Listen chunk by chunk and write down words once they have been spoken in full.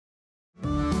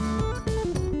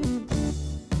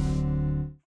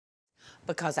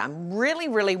because I'm really,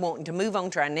 really wanting to move on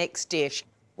to our next dish,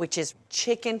 which is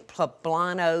chicken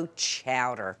poblano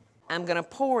chowder. I'm gonna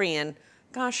pour in,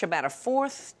 gosh, about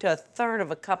 1/4 to 1/3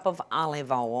 of a cup of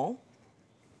olive oil.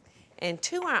 And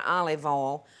to our olive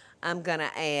oil, I'm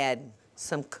gonna add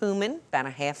some cumin, about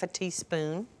 1/2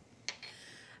 teaspoon.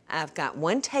 I've got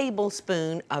 1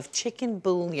 tablespoon of chicken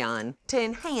bouillon to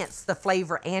enhance the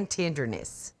flavor and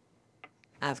tenderness.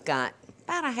 I've got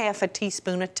about 1/2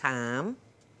 teaspoon of thyme,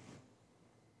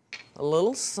 a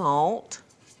little salt,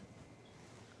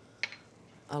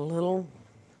 a little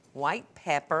white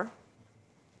pepper,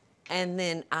 and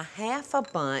then 1/2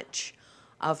 bunch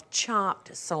of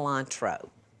chopped cilantro,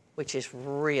 which is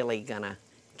really gonna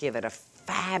give it a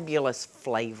fabulous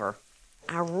flavor.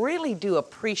 I really do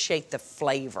appreciate the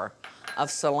flavor of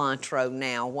cilantro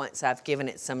now once I've given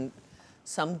it some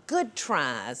good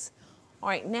tries. All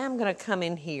right, now I'm gonna come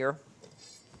in here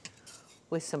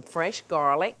with some fresh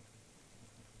garlic.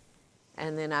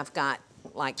 And then I've got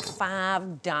like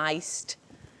 5 diced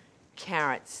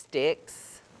carrot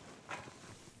sticks.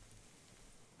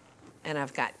 And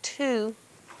I've got 2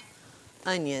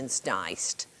 onions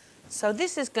diced. So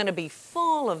this is gonna be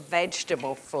full of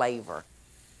vegetable flavor.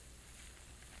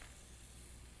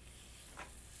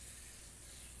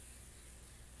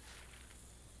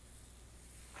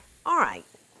 All right,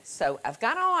 so I've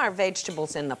got all our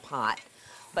vegetables in the pot,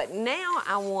 but now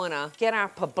I wanna get our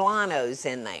poblanos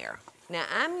in there. Now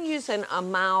I'm using a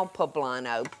mild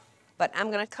poblano, but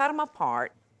I'm gonna cut them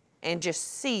apart and just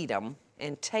seed them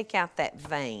and take out that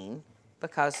vein,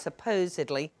 because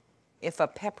supposedly if a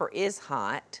pepper is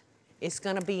hot, it's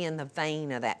gonna be in the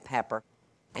vein of that pepper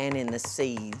and in the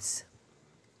seeds.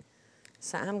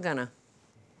 So I'm gonna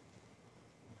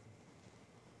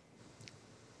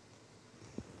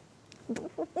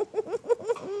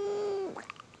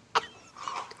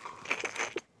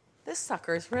this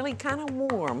sucker is really kind of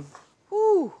warm.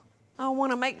 Whew. I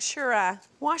want to make sure I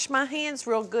wash my hands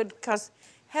real good, because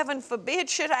heaven forbid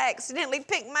should I accidentally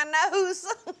pick my nose.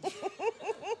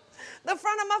 The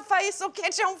front of my face will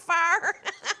catch on fire.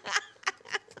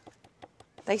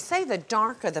 They say the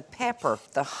darker the pepper,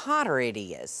 the hotter it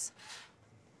is.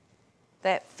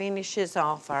 That finishes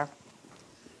off our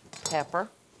pepper.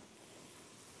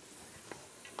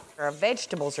 Our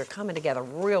vegetables are coming together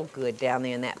real good down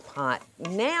there in that pot.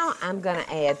 Now I'm gonna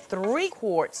add 3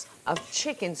 quarts of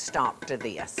chicken stock to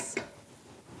this.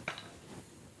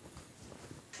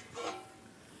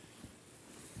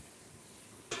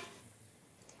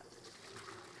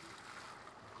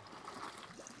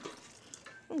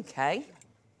 Okay.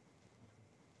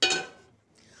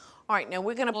 All right, now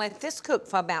we're gonna let this cook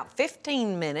for about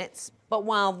 15 minutes. But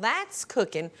while that's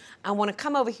cooking, I wanna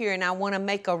come over here and I wanna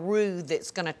make a roux that's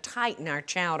gonna tighten our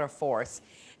chowder for us.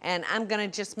 And I'm gonna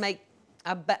just make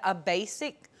a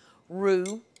basic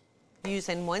roux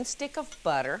using 1 stick of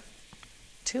butter.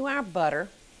 To our butter,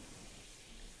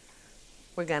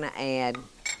 we're gonna add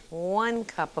 1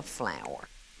 cup of flour.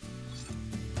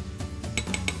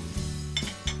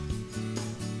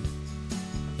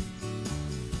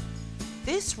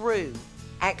 This roux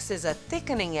acts as a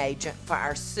thickening agent for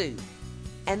our soup,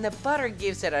 and the butter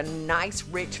gives it a nice,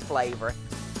 rich flavor.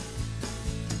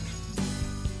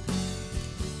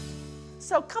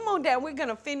 So come on down, we're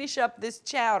gonna finish up this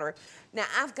chowder. Now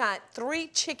I've got 3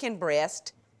 chicken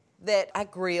breasts that I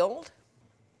grilled.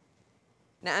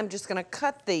 Now I'm just gonna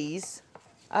cut these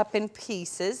up in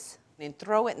pieces and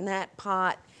throw it in that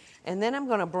pot, and then I'm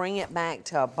gonna bring it back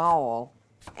to a boil,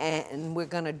 and we're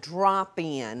gonna drop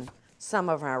in some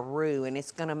of our roux, and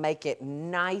it's gonna make it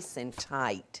nice and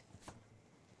tight.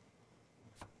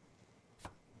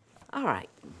 All right.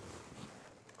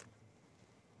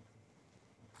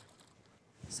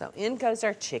 So in goes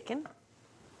our chicken.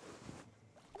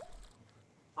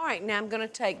 All right, now I'm gonna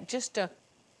take just a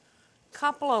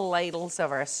couple of ladles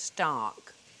of our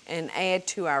stock and add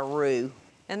to our roux,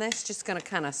 and that's just gonna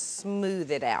kind of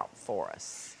smooth it out for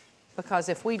us. Because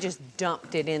if we just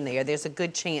dumped it in there, there's a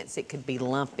good chance it could be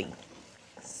lumpy.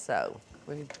 So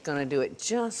we're gonna do it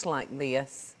just like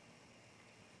this.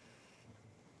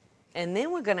 And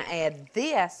then we're gonna add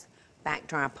this back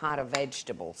to our pot of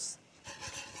vegetables.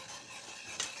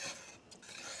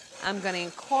 I'm gonna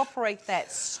incorporate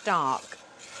that stock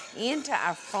into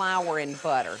our flour and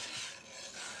butter.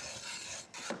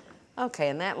 Okay,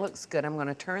 and that looks good. I'm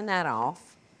gonna turn that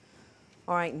off.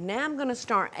 All right, now I'm gonna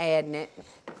start adding it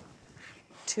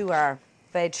to our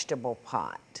vegetable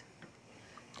pot.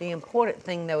 The important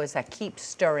thing though is I keep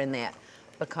stirring that,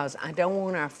 because I don't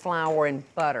want our flour and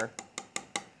butter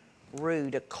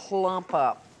roux to clump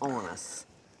up on us.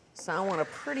 So I want to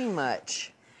pretty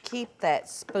much keep that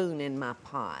spoon in my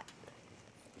pot.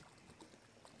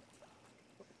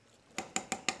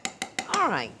 All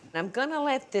right, I'm gonna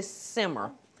let this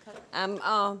simmer. I'm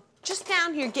just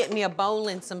down here getting me a bowl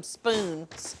and some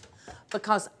spoons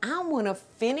because I wanna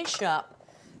finish up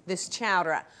this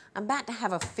chowder. I'm about to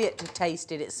have a fit to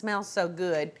taste it. It smells so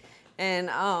good. And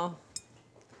I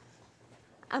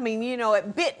mean, you know,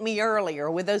 it bit me earlier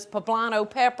with those poblano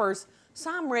peppers, so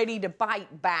I'm ready to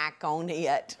bite back on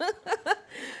it.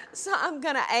 So I'm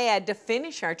gonna add, to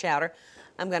finish our chowder,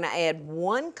 I'm gonna add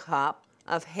 1 cup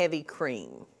of heavy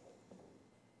cream.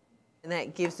 And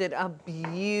that gives it a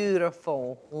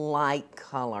beautiful light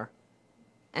color.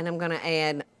 And I'm gonna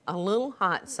add a little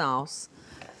hot sauce.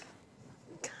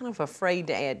 Kind of afraid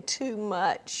to add too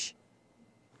much.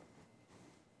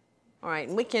 All right,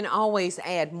 and we can always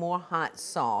add more hot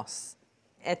sauce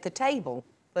at the table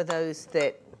for those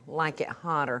that like it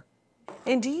hotter.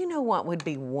 And do you know what would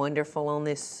be wonderful on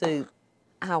this soup?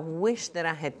 I wish that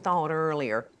I had thought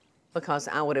earlier, because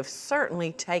I would have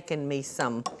certainly taken me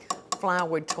some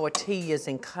floured tortillas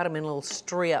and cut them in little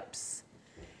strips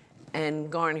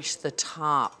and garnished the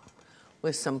top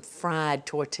with some fried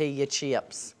tortilla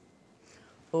chips.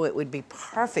 Oh, it would be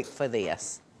perfect for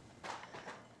this.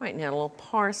 Right now, a little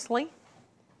parsley.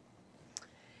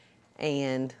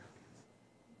 And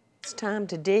it's time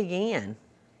to dig in.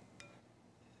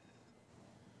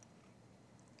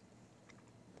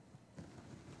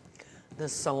 The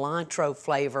cilantro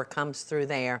flavor comes through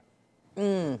there.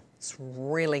 It's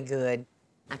really good.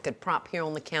 I could prop here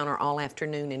on the counter all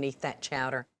afternoon and eat that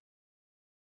chowder.